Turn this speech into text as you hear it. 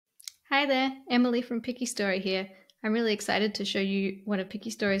Hi there, Emily from Picky Story here. I'm really excited to show you one of Picky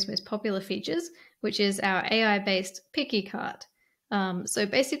Story's most popular features, which is our AI-based PickyCart. So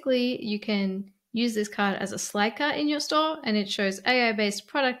basically, you can use this cart as a slide cart in your store, and it shows AI-based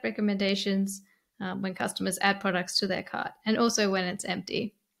product recommendations when customers add products to their cart, and also when it's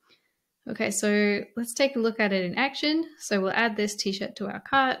empty. Okay, so let's take a look at it in action. So we'll add this t-shirt to our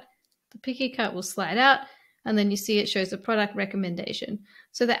cart. The PickyCart will slide out, and then you see it shows a product recommendation.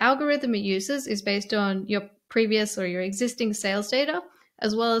 So the algorithm it uses is based on your previous or your existing sales data,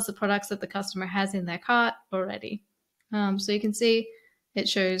 as well as the products that the customer has in their cart already. So you can see it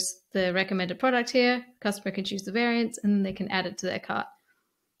shows the recommended product here. Customer can choose the variants, and then they can add it to their cart.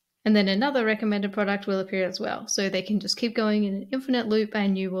 And then another recommended product will appear as well. So they can just keep going in an infinite loop,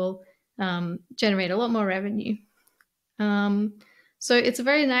 and you will generate a lot more revenue. So it's a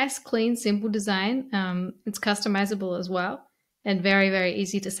very nice, clean, simple design. It's customizable as well and very, very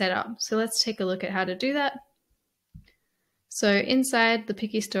easy to set up. So let's take a look at how to do that. So inside the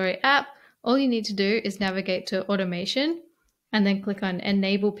Picky Story app, all you need to do is navigate to Automation and then click on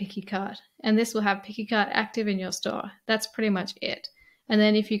Enable PickyCart. And this will have PickyCart active in your store. That's pretty much it. And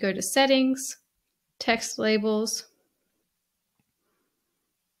then if you go to Settings, Text Labels,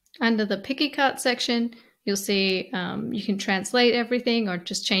 under the PickyCart section, you'll see you can translate everything or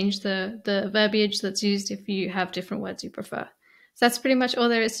just change the verbiage that's used if you have different words you prefer. So that's pretty much all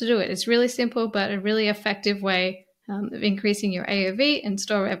there is to do it. It's really simple, but a really effective way of increasing your AOV and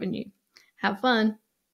store revenue. Have fun.